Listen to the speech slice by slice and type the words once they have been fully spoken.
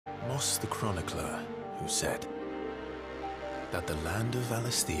was the chronicler who said that the land of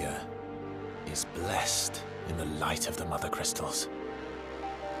Valisthea is blessed in the light of the Mother Crystals.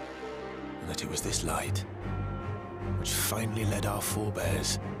 And that it was this light which finally led our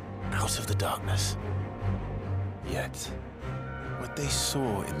forebears out of the darkness. Yet, what they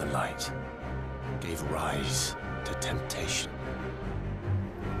saw in the light gave rise to temptation.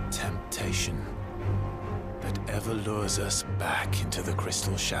 Temptation that ever lures us back into the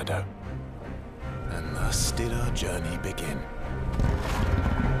crystal shadow. And thus did our journey begin.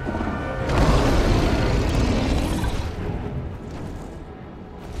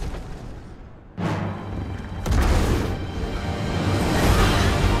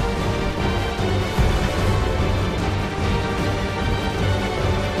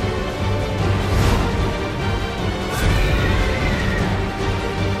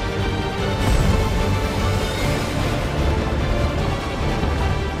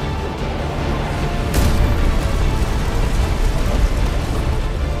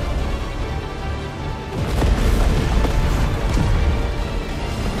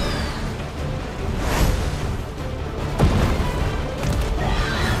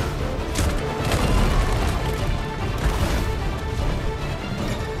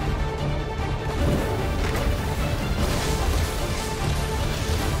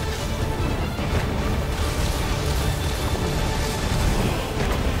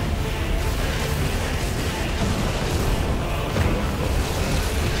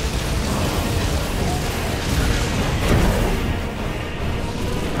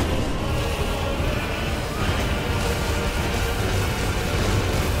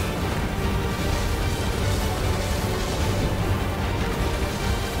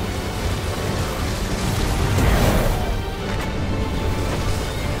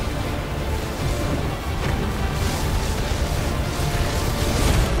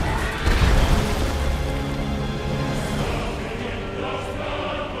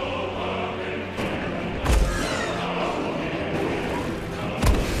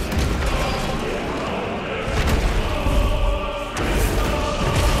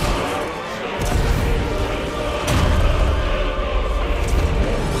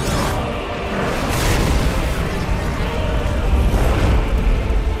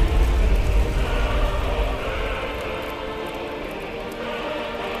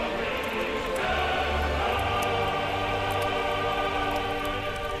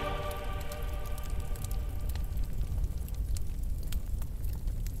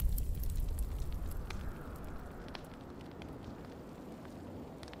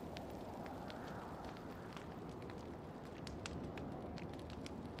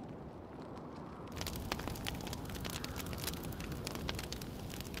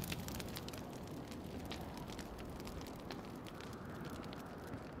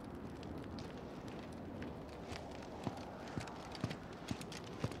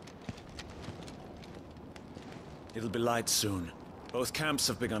 It'll be light soon. Both camps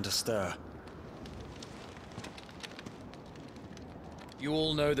have begun to stir. You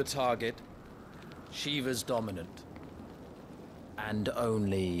all know the target. Shiva's dominant. And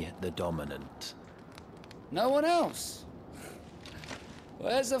only the dominant. No one else?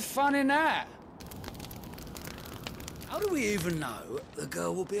 Where's the fun in that? How do we even know the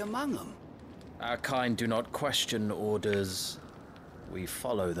girl will be among them? Our kind do not question orders. We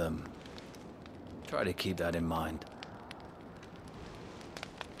follow them. Try to keep that in mind.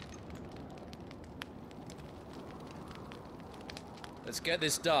 Let's get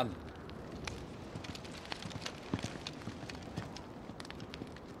this done.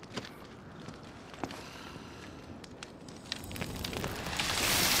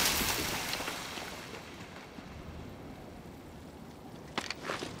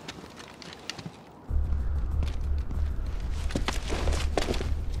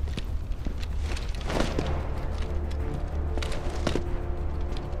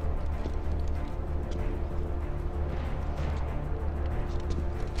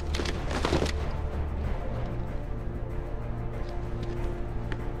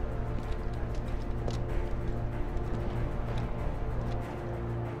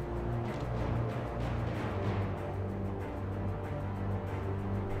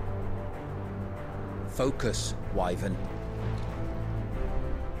 Focus, Wyvern.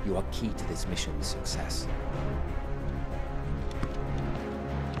 You are key to this mission's success.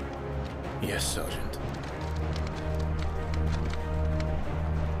 Yes, Sergeant.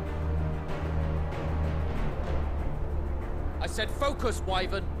 I said focus,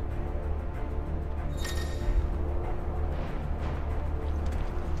 Wyvern.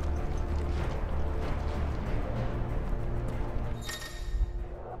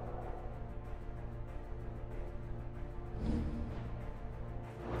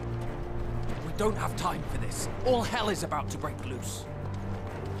 don't have time for this. All hell is about to break loose.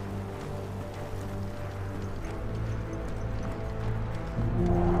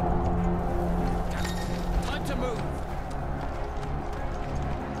 Time to move!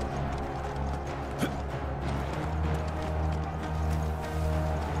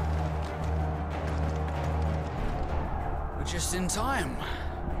 We're just in time.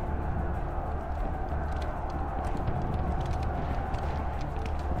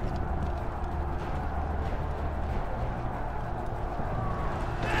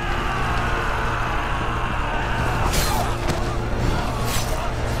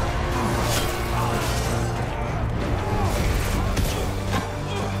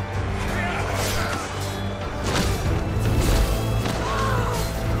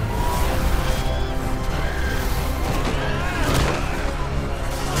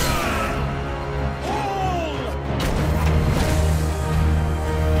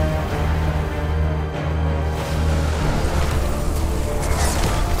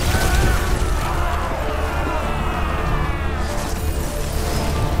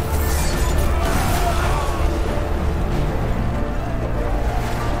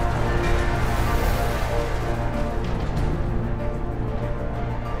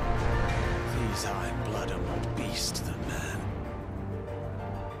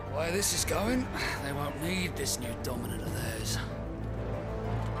 Way this is going, they won't need this new dominant of theirs.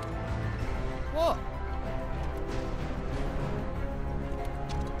 What?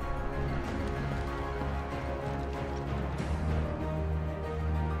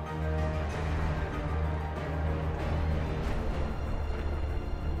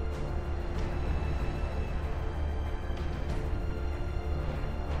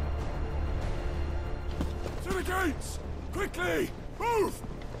 To the gates! Quickly! Move!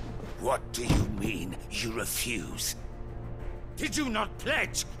 What do you mean, you refuse? Did you not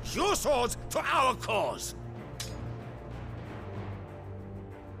pledge your swords to our cause?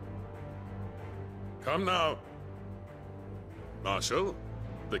 Come now. Marshal,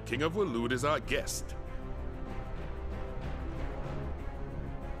 the King of Waloed is our guest.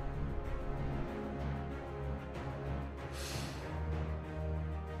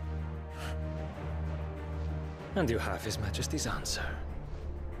 And you have His Majesty's answer.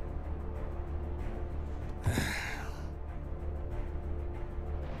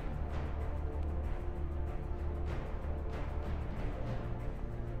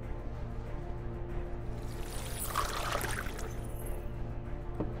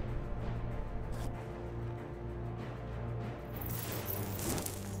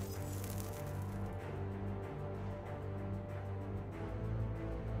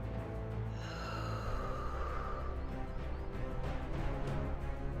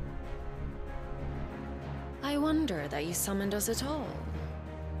 I wonder that you summoned us at all.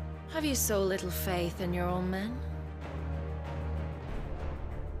 Have you so little faith in your own men?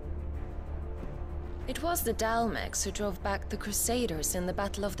 It was the Dalmex who drove back the Crusaders in the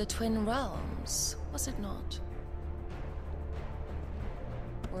Battle of the Twin Realms, was it not?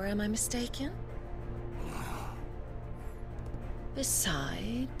 Or am I mistaken?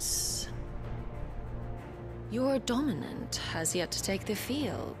 Besides, your dominant has yet to take the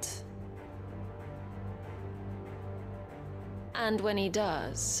field. And when he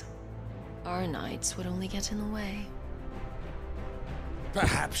does, our knights would only get in the way.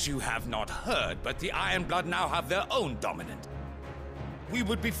 Perhaps you have not heard, but the Ironblood now have their own dominant. We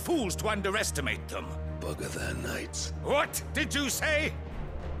would be fools to underestimate them. Bugger their knights. What did you say?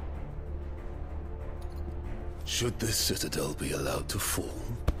 Should this citadel be allowed to fall,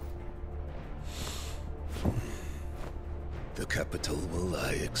 the capital will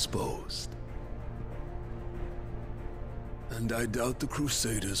lie exposed. And I doubt the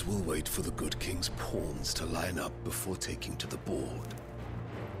Crusaders will wait for the good king's pawns to line up before taking to the board.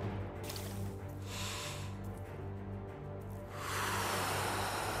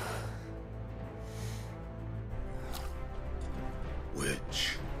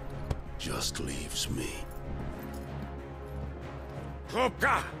 Which just leaves me.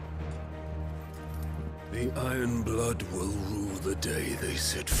 Kropka! The Ironblood will rule the day they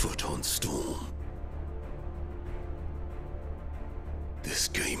set foot on Storm. This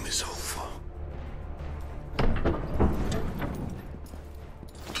game is over.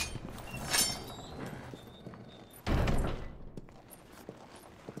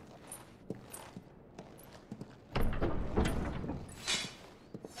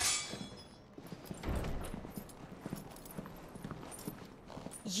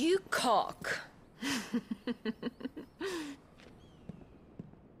 You cock.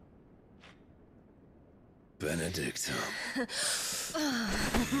 Benedictum.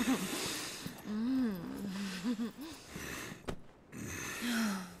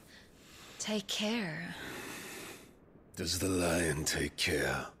 Take care. Does the lion take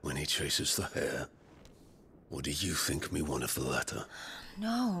care when he chases the hare? Or do you think me one of the latter?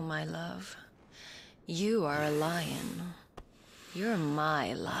 No, my love. You are a lion. You're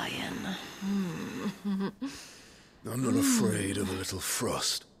my lion. I'm not afraid of a little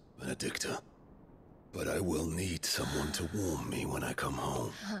frost, Benedicta. But I will need someone to warm me when I come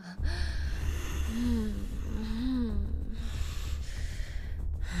home.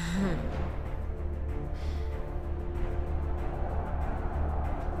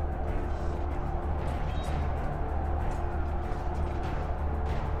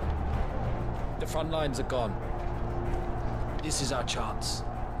 The front lines are gone. This is our chance.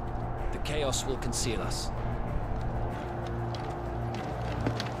 The chaos will conceal us.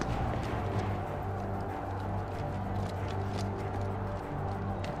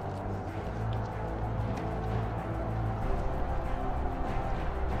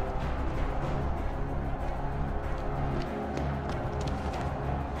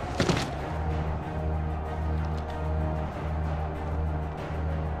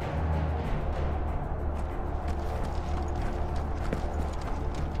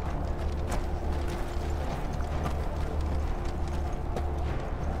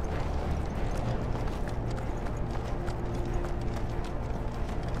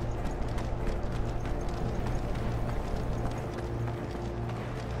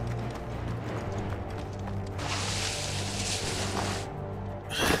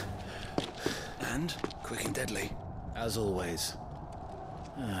 Quick and deadly. As always.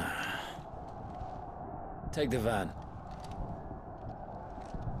 Take the van.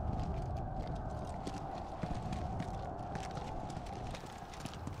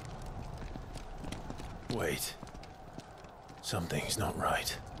 Wait. Something's not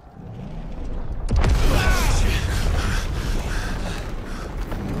right.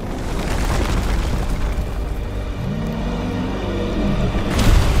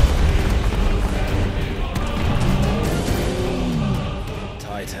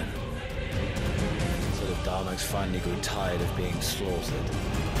 Titan. So the Darmaks finally grew tired of being slaughtered.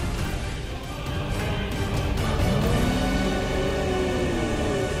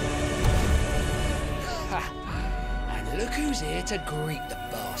 And look who's here to greet the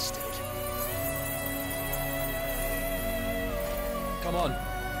bastard. Come on.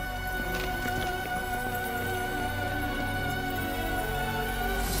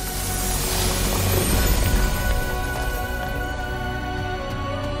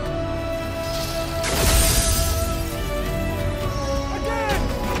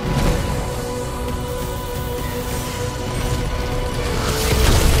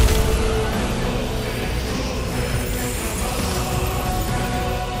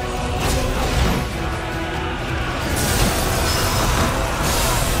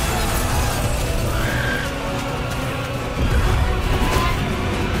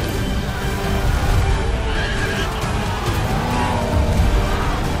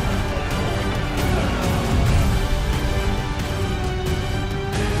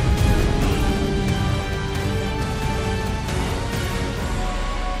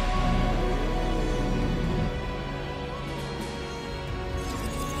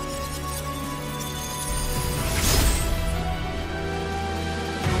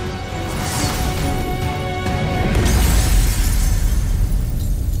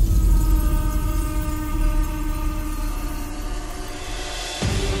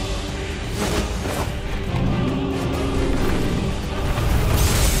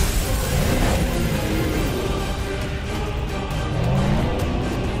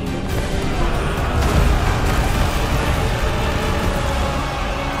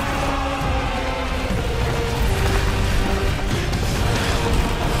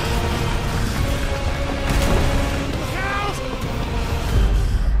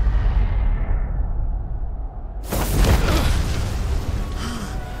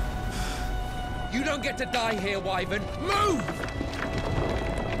 You don't get to die here, Wyvern. Move!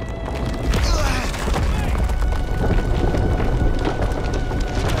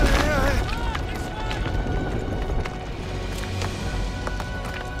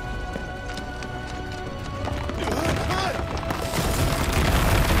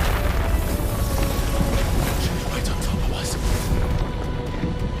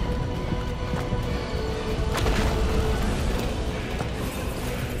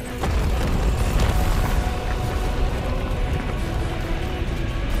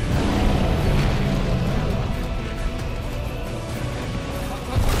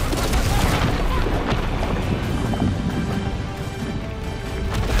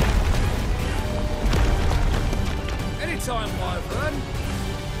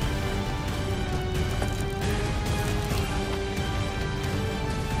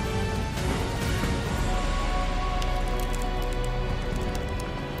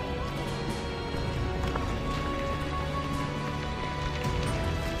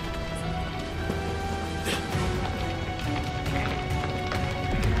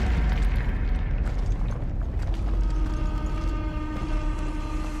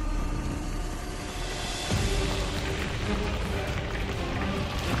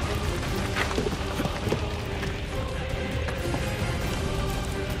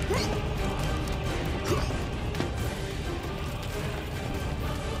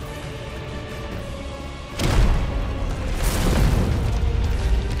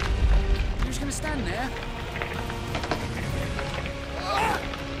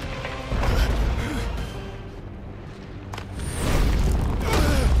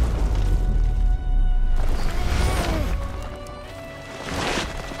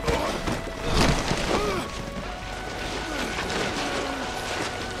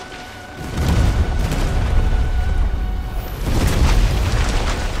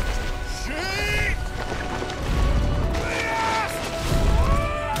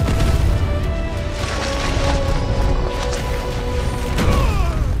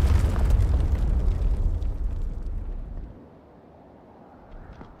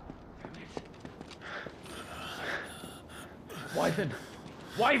 Wyvern!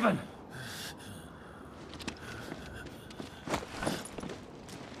 Wyvern!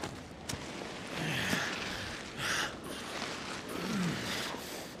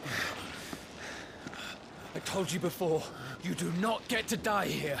 I told you before, you do not get to die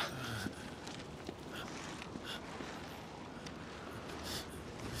here.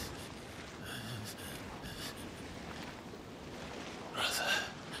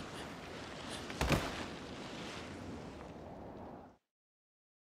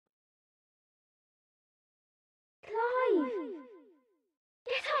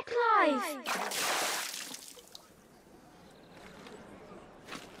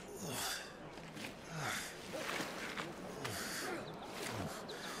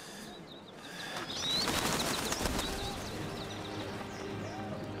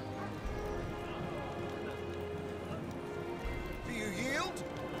 Do you yield?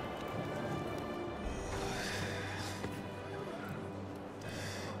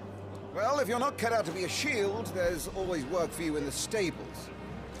 Well, if you're not cut out to be a shield, there's always work for you in the stables.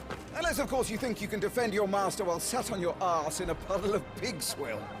 Unless, of course, you think you can defend your master while sat on your arse in a puddle of pig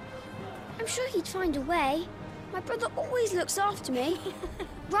swill. I'm sure he'd find a way. My brother always looks after me.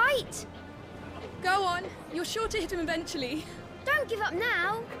 Right? Go on. You're sure to hit him eventually. Don't give up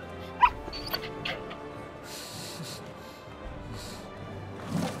now.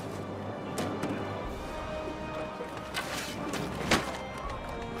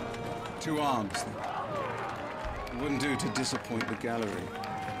 Two arms, then. It wouldn't do to disappoint the gallery.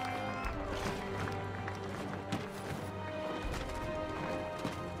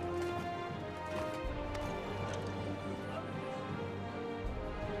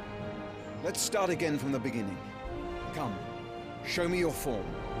 Let's start again from the beginning. Come, show me your form.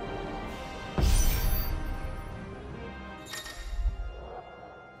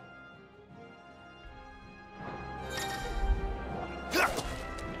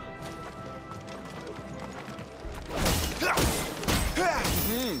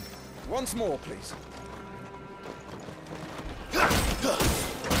 Once more, please.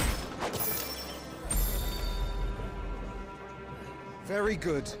 Very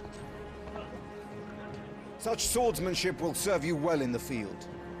good. Such swordsmanship will serve you well in the field.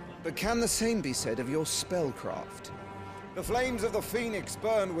 But can the same be said of your spellcraft? The flames of the Phoenix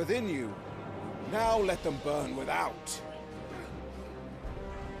burn within you. Now let them burn without.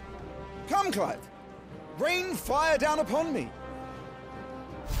 Come, Clive. Rain fire down upon me.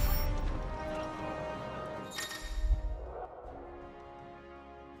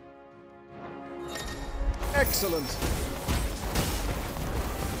 Excellent.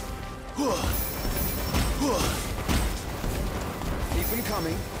 Keep them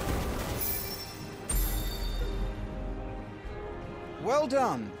coming. Well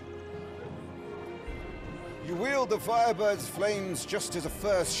done. You wield the Firebird's flames just as a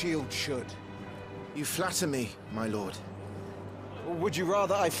first shield should. You flatter me, my lord. Or would you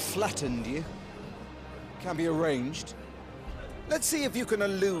rather I flattened you? Can be arranged. Let's see if you can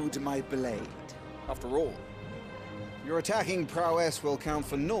elude my blade. After all, your attacking prowess will count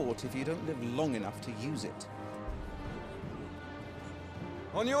for naught if you don't live long enough to use it.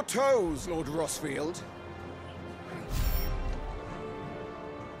 On your toes, Lord Rossfield.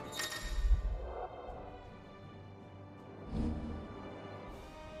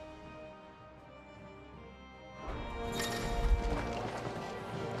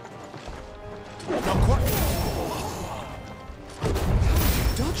 Not quite. How did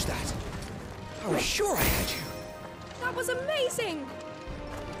you dodge that? I was sure I had you. That was amazing!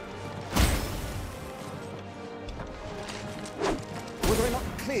 Was I not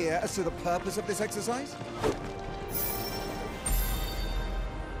clear as to the purpose of this exercise?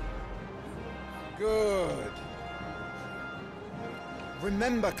 Good.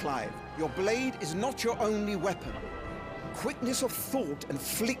 Remember, Clive, your blade is not your only weapon. Quickness of thought and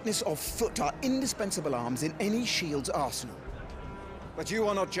fleetness of foot are indispensable arms in any shield's arsenal. But you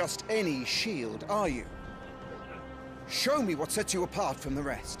are not just any shield, are you? Show me what sets you apart from the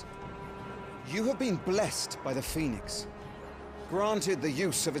rest. You have been blessed by the Phoenix, granted the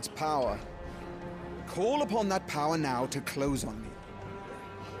use of its power. Call upon that power now to close on me.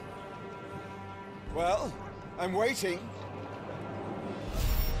 Well, I'm waiting.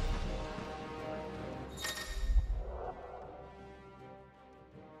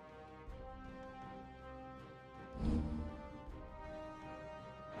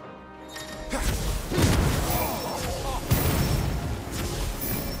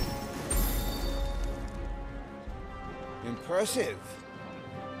 Impressive.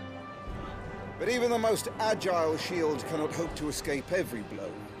 But even the most agile shield cannot hope to escape every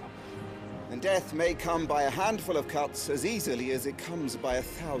blow. And death may come by a handful of cuts as easily as it comes by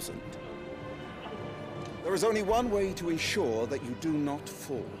 1,000. There is only one way to ensure that you do not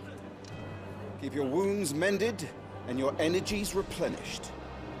fall. Keep your wounds mended and your energies replenished.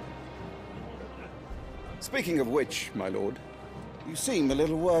 Speaking of which, my lord, you seem a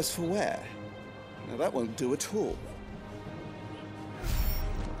little worse for wear. Now that won't do at all.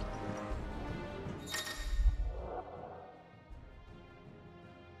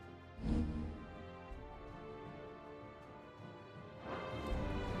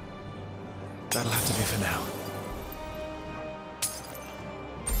 That'll have to be for now.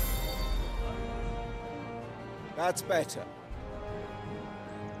 That's better.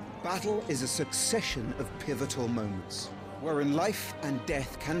 Battle is a succession of pivotal moments, wherein life and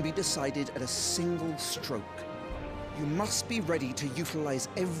death can be decided at a single stroke. You must be ready to utilize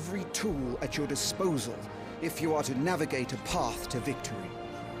every tool at your disposal if you are to navigate a path to victory.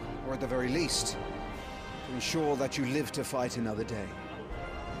 Or at the very least, to ensure that you live to fight another day.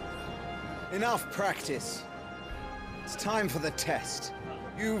 Enough practice. It's time for the test.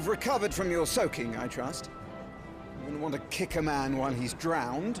 You've recovered from your soaking, I trust. You wouldn't want to kick a man while he's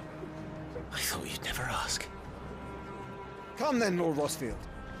drowned. I thought you'd never ask. Come then, Lord Rosfield.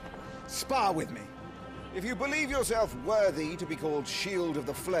 Spar with me. If you believe yourself worthy to be called Shield of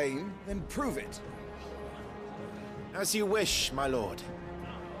the Flame, then prove it. As you wish, my lord.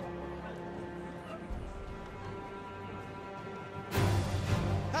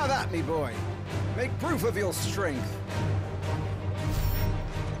 Have at me, boy. Make proof of your strength.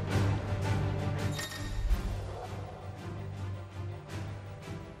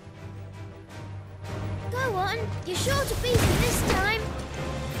 Go on. You're sure to beat him this time.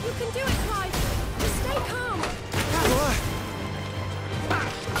 You can do it, Clive. Just stay calm.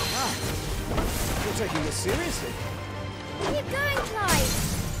 You're taking this seriously. Keep going, Clive.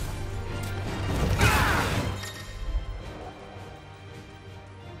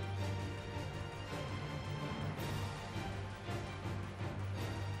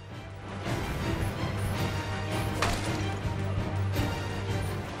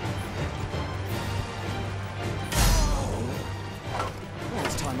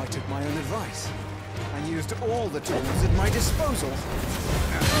 All the tools at my disposal.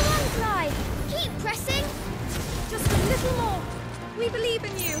 Come on, Clive! Keep pressing! Just a little more. We believe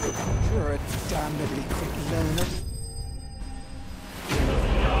in you. You're a damnably quick learner.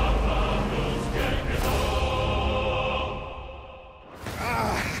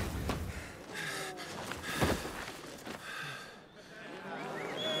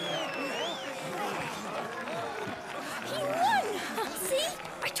 He won! See?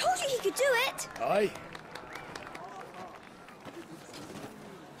 I told you he could do it! Aye.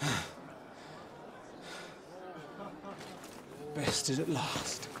 Bested at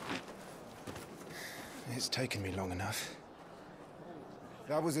last. It's taken me long enough.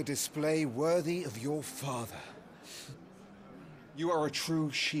 That was a display worthy of your father. You are a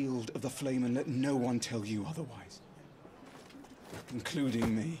true shield of the flame, and let no one tell you otherwise.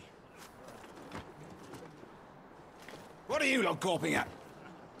 Including me. What are you lot gawping at?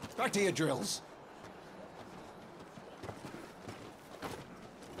 Back to your drills.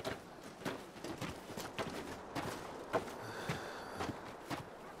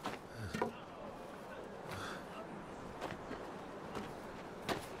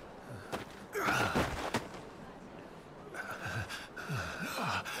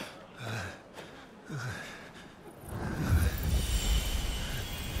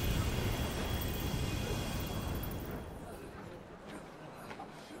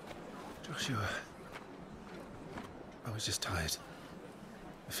 Joshua, I was just tired.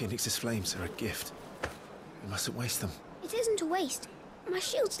 The Phoenix's flames are a gift. We mustn't waste them. It isn't a waste. My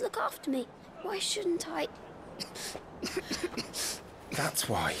shields look after me. Why shouldn't I? That's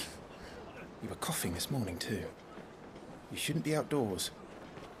why. You were coughing this morning too. You shouldn't be outdoors.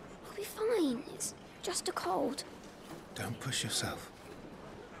 I'll be fine. It's just a cold. Don't push yourself.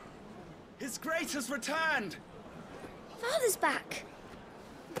 His Grace has returned! Father's back.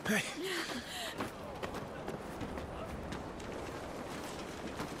 Hey.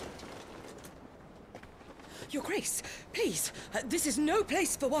 Your Grace, please, this is no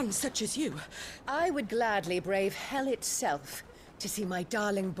place for one such as you. I would gladly brave hell itself to see my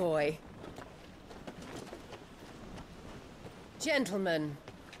darling boy. Gentlemen,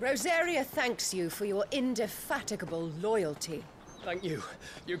 Rosaria thanks you for your indefatigable loyalty. Thank you,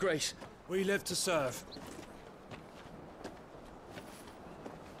 Your Grace. We live to serve.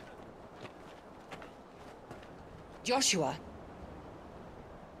 Joshua.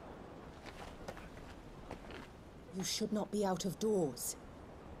 You should not be out of doors.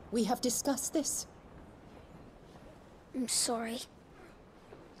 We have discussed this. I'm sorry.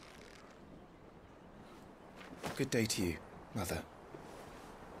 Good day to you, Mother.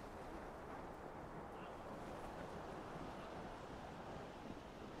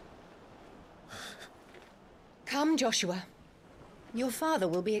 Come, Joshua. Your father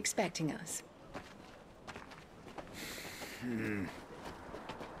will be expecting us.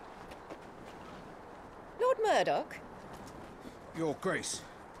 Lord Murdoch? Your Grace.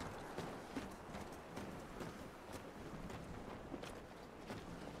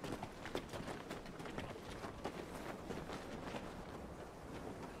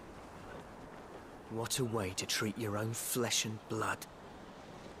 What a way to treat your own flesh and blood.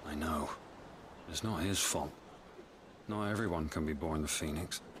 I know. It's not his fault. Not everyone can be born the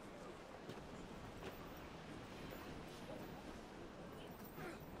Phoenix.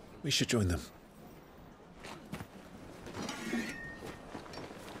 We should join them.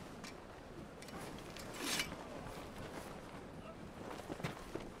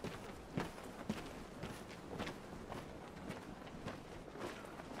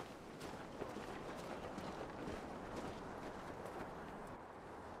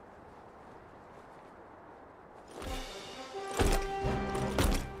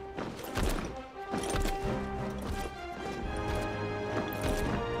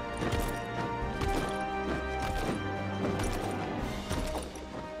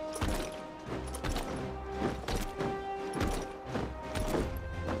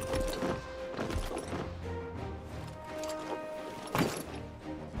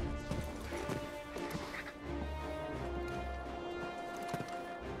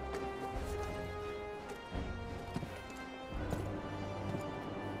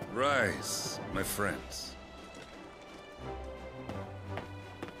 Rise, my friends.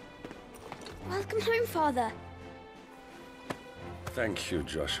 Welcome home, Father. Thank you,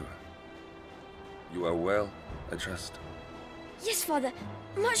 Joshua. You are well, I trust? Yes, Father.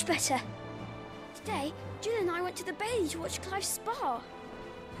 Much better. Today, Jill and I went to the Bailey to watch Clive's spa.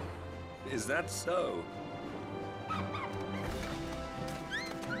 Is that so?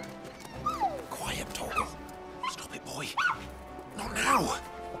 Quiet, Torgal. Stop it, boy. Not now.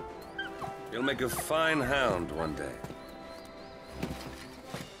 You'll make a fine hound one day.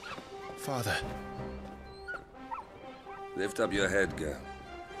 Father. Lift up your head, girl.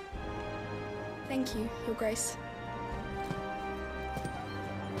 Thank you, Your Grace.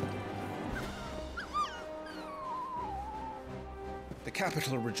 The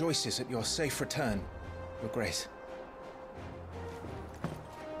capital rejoices at your safe return, Your Grace.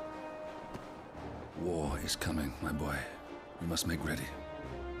 War is coming, my boy. We must make ready.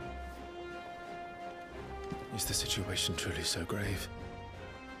 Is the situation truly so grave?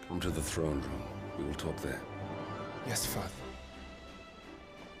 Come to the throne room. We will talk there. Yes, Father.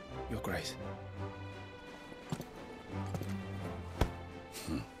 Your Grace.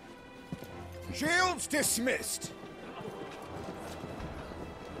 Shields dismissed.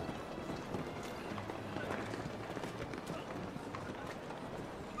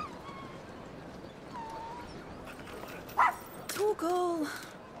 Torgal.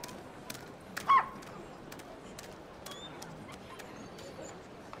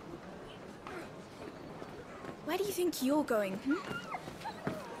 Where do you think you're going,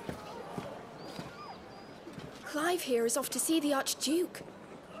 Clive here is off to see the Archduke.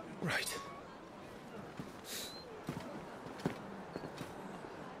 Right.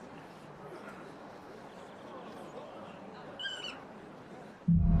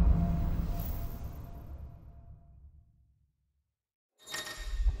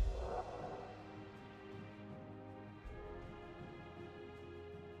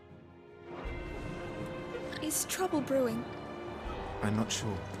 Is trouble brewing? I'm not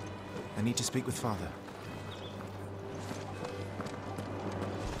sure. I need to speak with Father.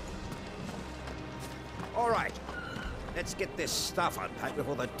 All right. Let's get this stuff unpacked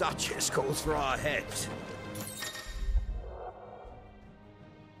before the Duchess calls for our heads.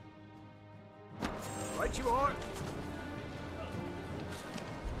 Right you are.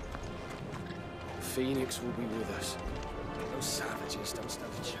 Phoenix will be with us. Those savages don't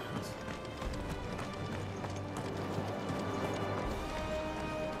stand a chance.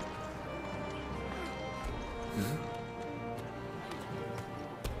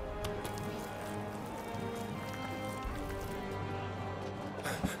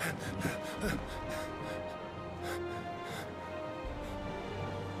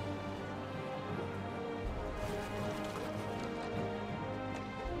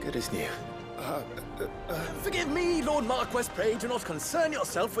 Good as new. Forgive me, Lord Marquess, pray do not concern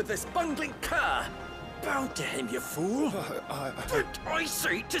yourself with this bungling cur. Bow to him, you fool! But I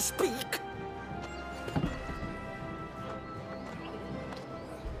say to speak!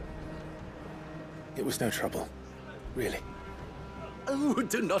 It was no trouble. Really. Oh,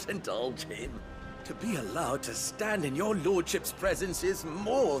 do not indulge him. To be allowed to stand in your lordship's presence is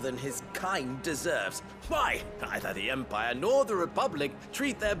more than his kind deserves. Why, neither the Empire nor the Republic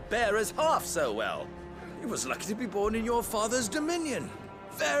treat their bearers half so well. He was lucky to be born in your father's dominion.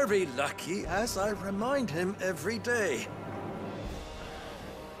 Very lucky, as I remind him every day.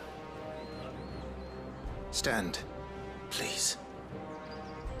 Stand, please.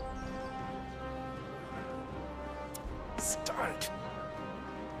 Stand.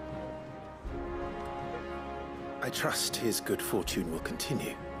 I trust his good fortune will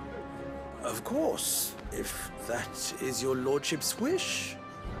continue. Of course, if that is your lordship's wish.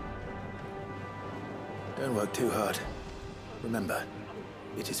 Don't work too hard. Remember,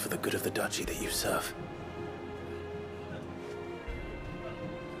 it is for the good of the duchy that you serve.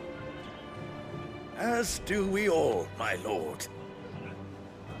 As do we all, my lord.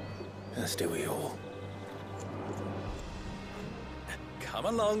 As do we all. Come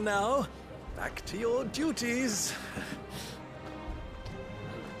along now. Back to your duties.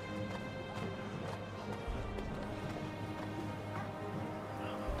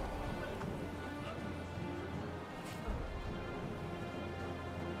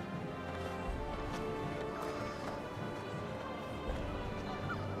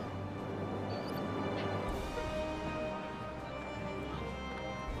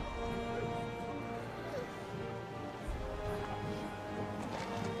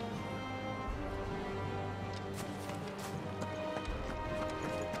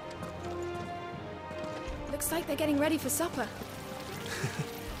 Looks like they're getting ready for supper.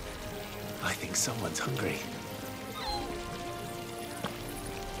 I think someone's hungry.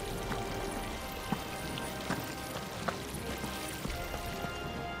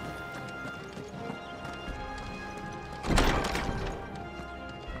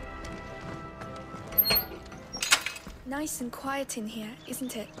 Nice and quiet in here,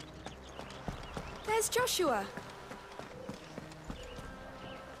 isn't it? There's Joshua.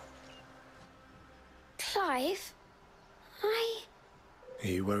 Clive? Are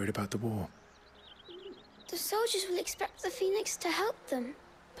you worried about the war? The soldiers will expect the Phoenix to help them,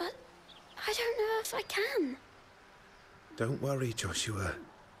 but I don't know if I can. Don't worry, Joshua.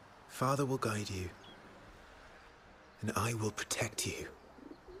 Father will guide you. And I will protect you.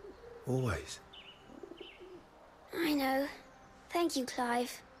 Always. I know. Thank you,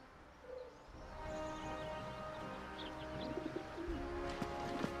 Clive.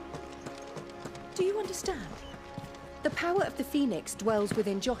 Do you understand? The power of the Phoenix dwells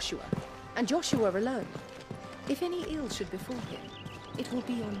within Joshua, and Joshua alone. If any ill should befall him, it will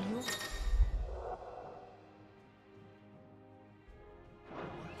be on your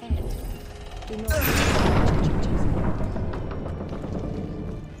head. Do not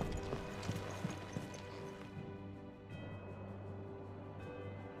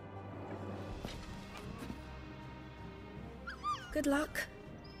Good luck.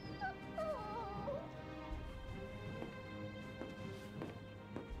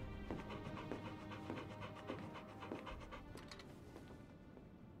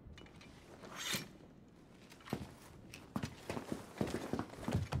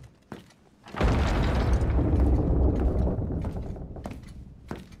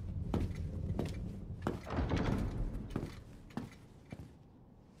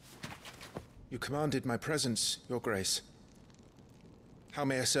 You commanded my presence, Your Grace. How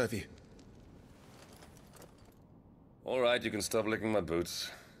may I serve you? All right, you can stop licking my boots.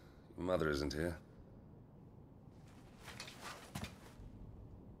 Your mother isn't here.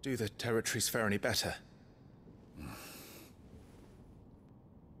 Do the territories fare any better?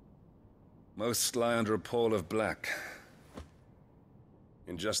 Most lie under a pall of black.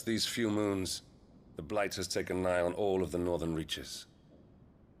 In just these few moons, the Blight has taken nigh on all of the northern reaches.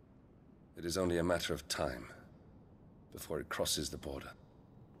 It is only a matter of time before it crosses the border.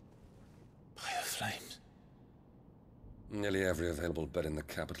 By the flames. Nearly every available bed in the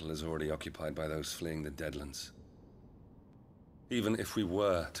capital is already occupied by those fleeing the Deadlands. Even if we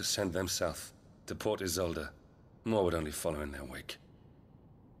were to send them south, to Port Isolde, more would only follow in their wake.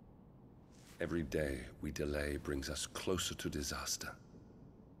 Every day we delay brings us closer to disaster.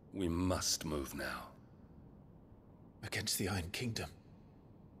 We must move now. Against the Iron Kingdom.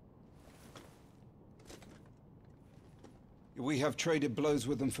 We have traded blows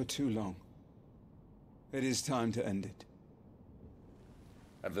with them for too long. It is time to end it.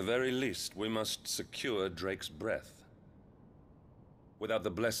 At the very least, we must secure Drake's breath. Without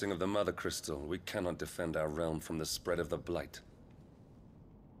the blessing of the Mother Crystal, we cannot defend our realm from the spread of the Blight.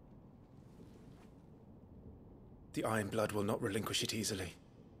 The Iron Blood will not relinquish it easily.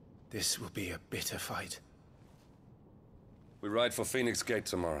 This will be a bitter fight. We ride for Phoenix Gate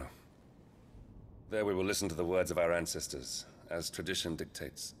tomorrow. There we will listen to the words of our ancestors, as tradition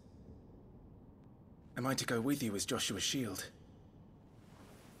dictates. Am I to go with you as Joshua's shield?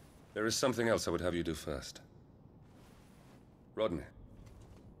 There is something else I would have you do first. Rodney.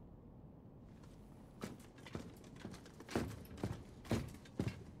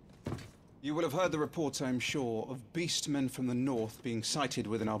 You will have heard the reports, I am sure, of beastmen from the north being sighted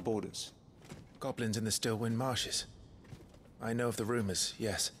within our borders. Goblins in the Stillwind Marshes. I know of the rumors,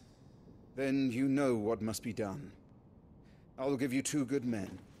 yes. Then you know what must be done. I will give you 2 good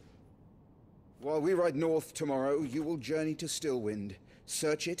men. While we ride north tomorrow, you will journey to Stillwind,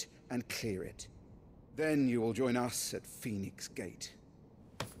 search it, and clear it. Then you will join us at Phoenix Gate.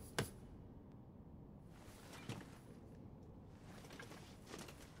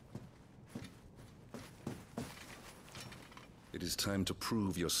 It is time to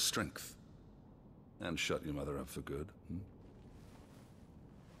prove your strength. And shut your mother up for good.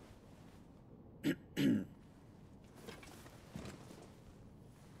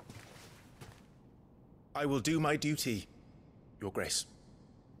 I will do my duty, Your Grace.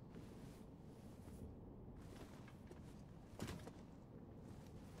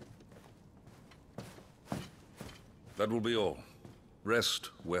 That will be all.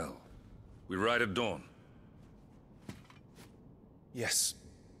 Rest well. We ride at dawn. Yes,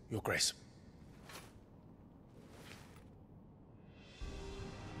 Your Grace.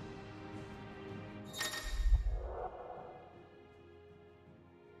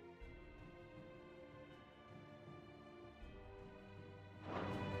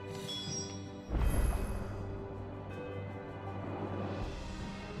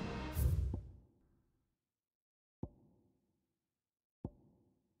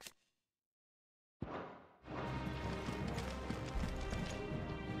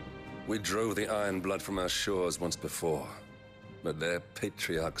 We drove the Iron Blood from our shores once before, but their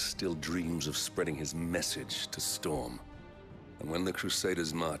patriarch still dreams of spreading his message to Storm. And when the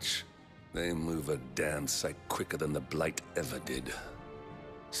Crusaders march, they move a damn sight quicker than the Blight ever did.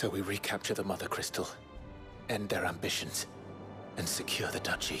 So we recapture the Mother Crystal, end their ambitions, and secure the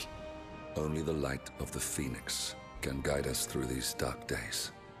duchy. Only the light of the Phoenix can guide us through these dark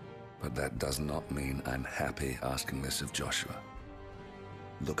days. But that does not mean I'm happy asking this of Joshua.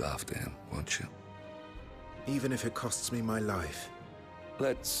 Look after him, won't you? Even if it costs me my life.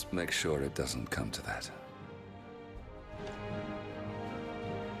 Let's make sure it doesn't come to that.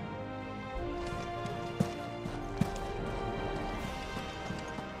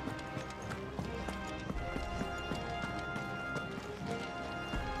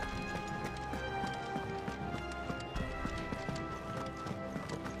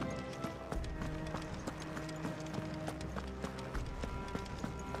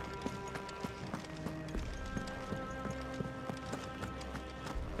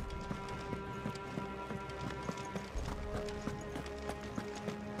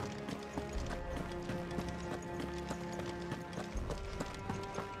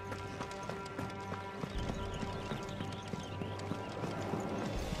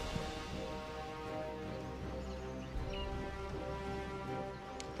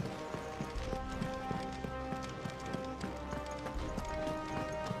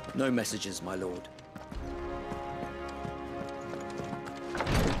 No messages, my lord.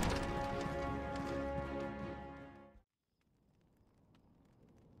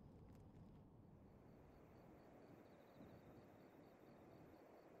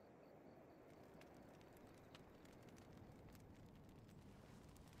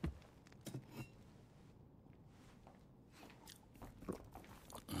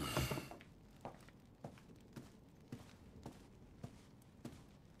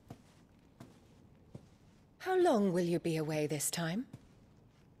 How long will you be away this time?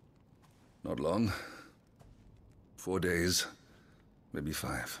 Not long. 4 days, maybe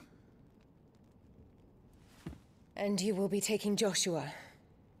 5. And you will be taking Joshua?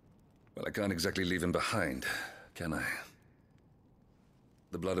 Well, I can't exactly leave him behind, can I?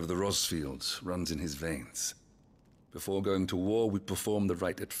 The blood of the Rosfields runs in his veins. Before going to war, we perform the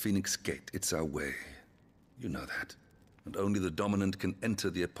rite at Phoenix Gate. It's our way. You know that. And only the dominant can enter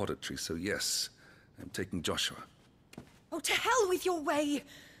the apothecary, so yes, I'm taking Joshua. Oh, to hell with your way!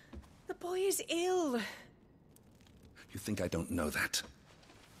 The boy is ill. You think I don't know that?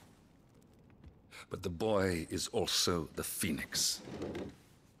 But the boy is also the Phoenix.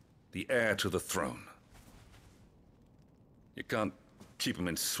 The heir to the throne. You can't keep him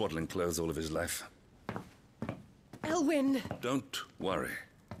in swaddling clothes all of his life. Elwyn! Don't worry.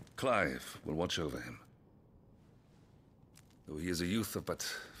 Clive will watch over him. Though he is a youth of but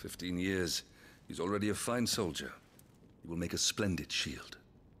 15 years, he's already a fine soldier. He will make a splendid shield.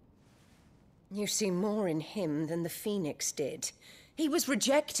 You see more in him than the Phoenix did. He was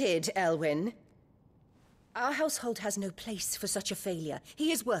rejected, Elwyn. Our household has no place for such a failure.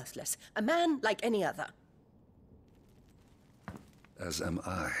 He is worthless, a man like any other. As am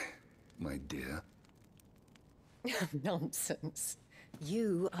I, my dear. Nonsense.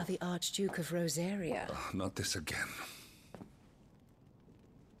 You are the Archduke of Rosaria. Oh, not this again.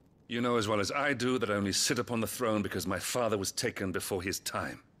 You know as well as I do that I only sit upon the throne because my father was taken before his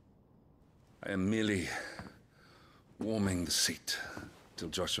time. I am merely warming the seat till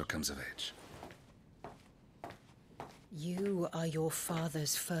Joshua comes of age. You are your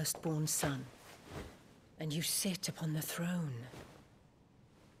father's firstborn son, and you sit upon the throne.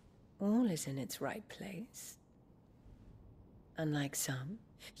 All is in its right place. Unlike some,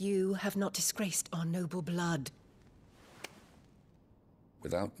 you have not disgraced our noble blood.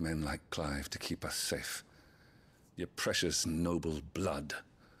 Without men like Clive to keep us safe, your precious noble blood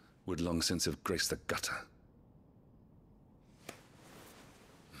would long since have graced the gutter.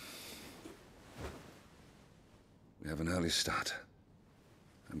 We have an early start.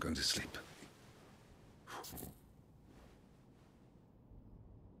 I'm going to sleep.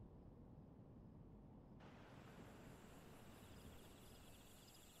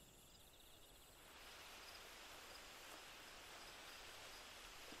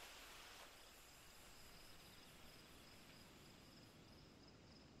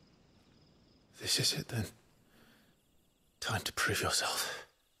 This is it then. Time to prove yourself.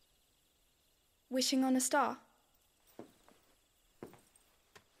 Wishing on a star?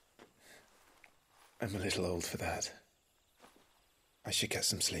 I'm a little old for that. I should get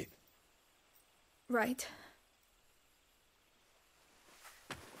some sleep. Right.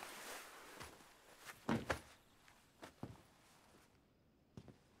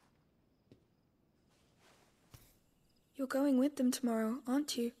 You're going with them tomorrow,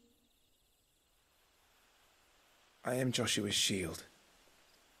 aren't you? I am Joshua's shield.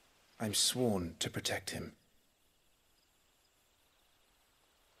 I'm sworn to protect him.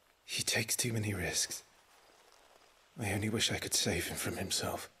 He takes too many risks. I only wish I could save him from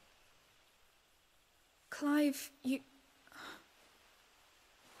himself. Clive, you...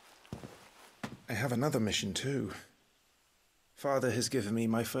 I have another mission too. Father has given me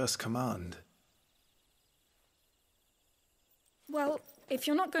my first command. Well, if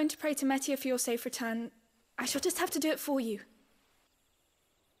you're not going to pray to Metia for your safe return, I shall just have to do it for you.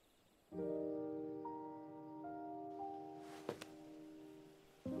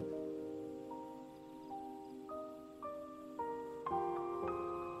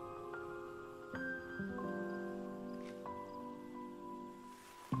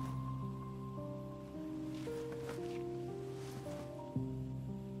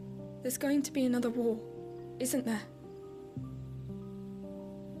 There's going to be another war, isn't there?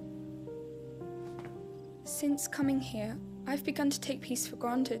 Since coming here, I've begun to take peace for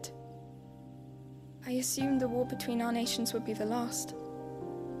granted. I assumed the war between our nations would be the last.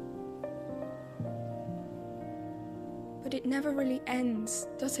 But it never really ends,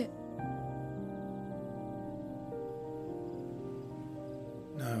 does it?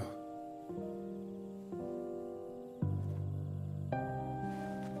 No.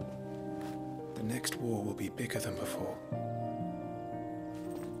 The next war will be bigger than before.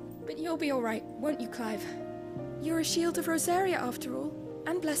 But you'll be all right, won't you, Clive? You're a shield of Rosaria, after all,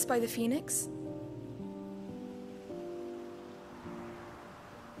 and blessed by the Phoenix.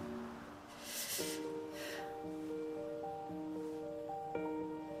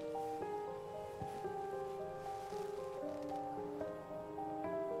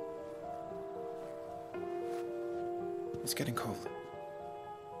 It's getting cold.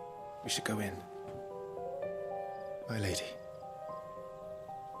 We should go in. My lady.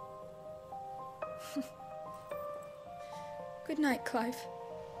 Good night, Clive.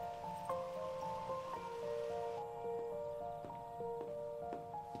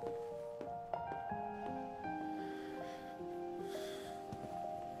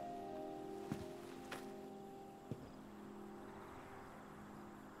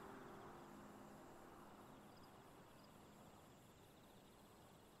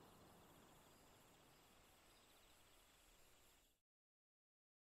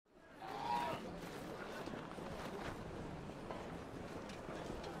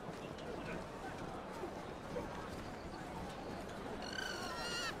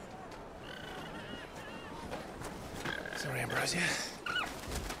 Sorry, Ambrosia.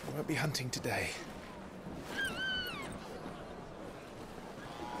 I won't be hunting today.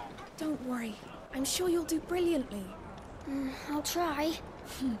 Don't worry. I'm sure you'll do brilliantly. I'll try.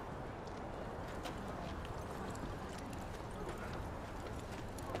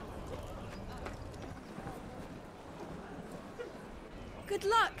 Good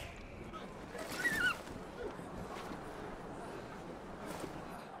luck!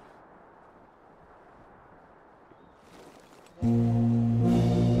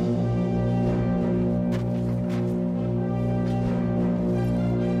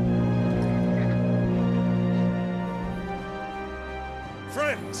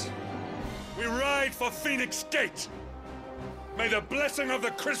 Friends, we ride for Phoenix Gate. May the blessing of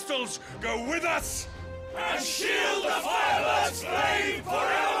the crystals go with us and shield the Firebird's flame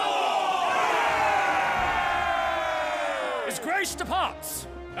forevermore! His Grace departs!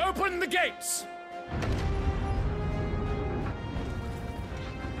 Open the gates!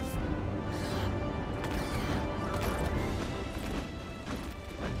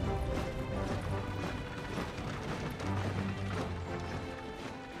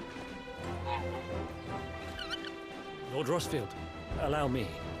 Lord Rossfield, allow me.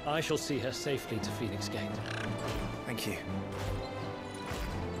 I shall see her safely to Phoenix Gate. Thank you.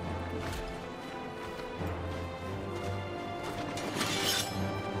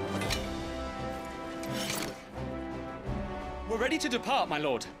 We're ready to depart, my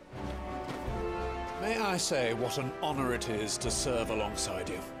lord. May I say what an honor it is to serve alongside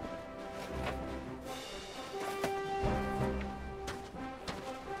you?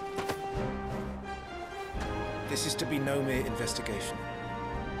 This is to be no mere investigation.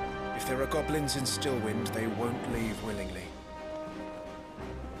 If there are goblins in Stillwind, they won't leave willingly.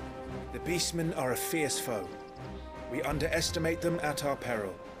 The Beastmen are a fierce foe. We underestimate them at our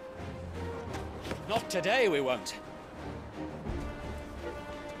peril. Not today, we won't.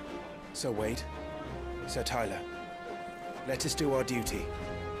 Sir Wade, Sir Tyler, let us do our duty.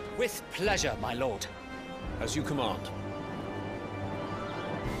 With pleasure, my lord. As you command.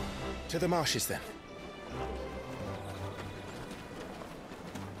 To the marshes, then.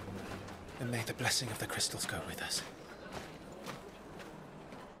 And may the blessing of the crystals go with us.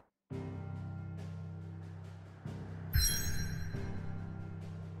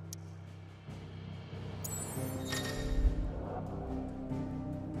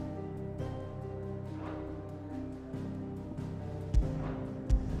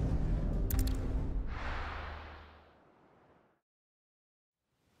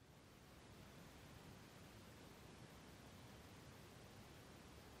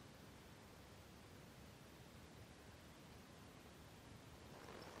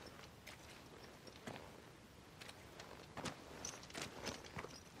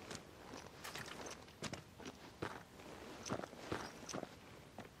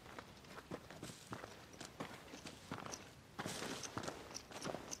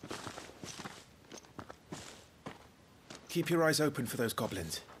 Keep your eyes open for those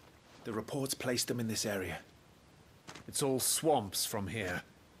goblins. The reports placed them in this area. It's all swamps from here.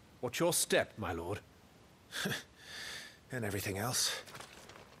 Watch your step, my lord. And everything else.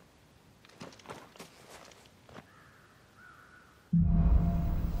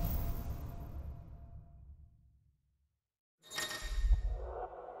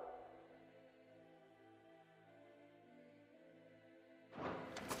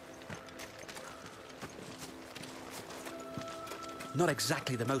 Not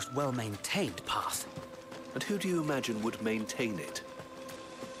exactly the most well-maintained path. And who do you imagine would maintain it?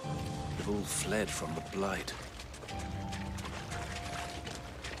 They've all fled from the Blight.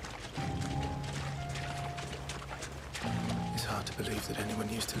 It's hard to believe that anyone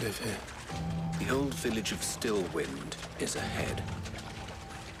used to live here. The old village of Stillwind is ahead.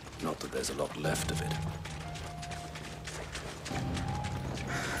 Not that there's a lot left of it.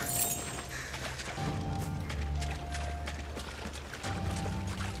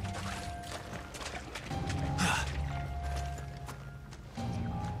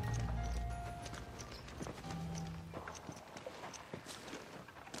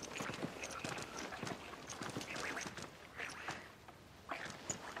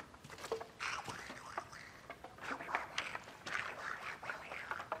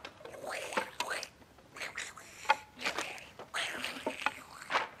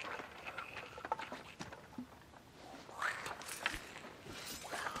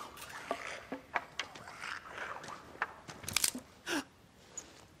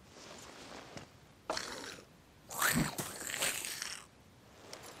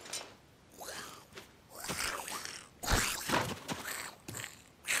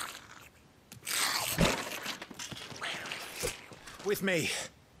 With me.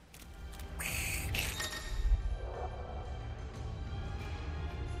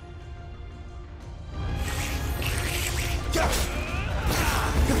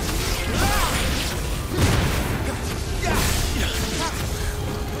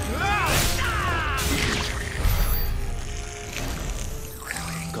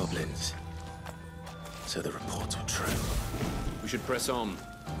 should press on.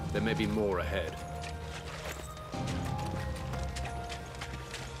 There may be more ahead.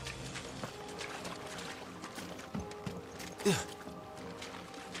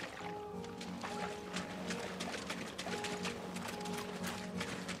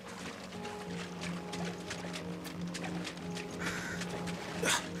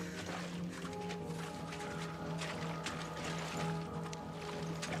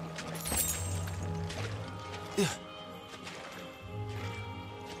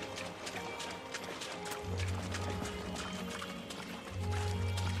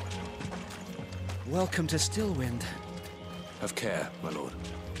 Welcome to Stillwind. Have care, my lord.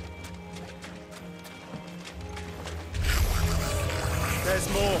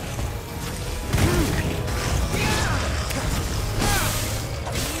 There's more.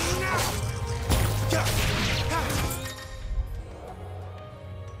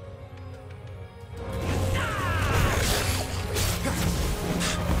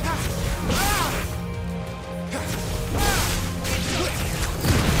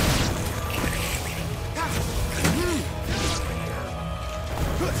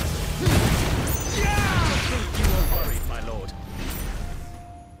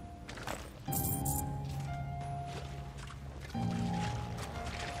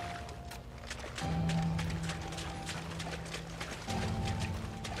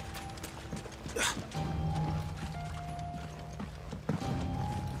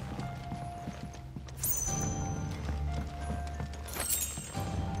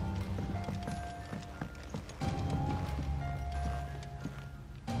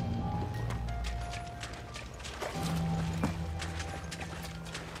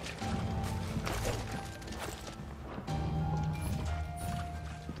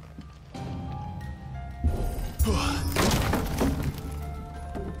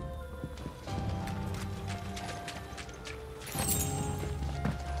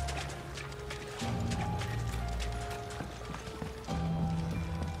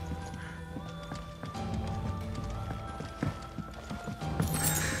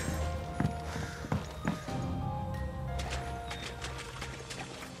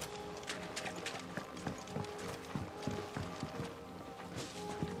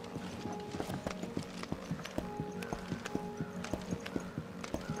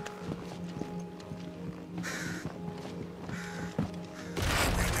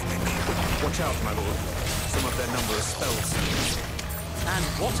 Watch out, my lord. Some of their number are spells. And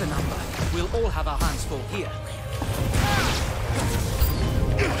what a number! We'll all have our hands full here.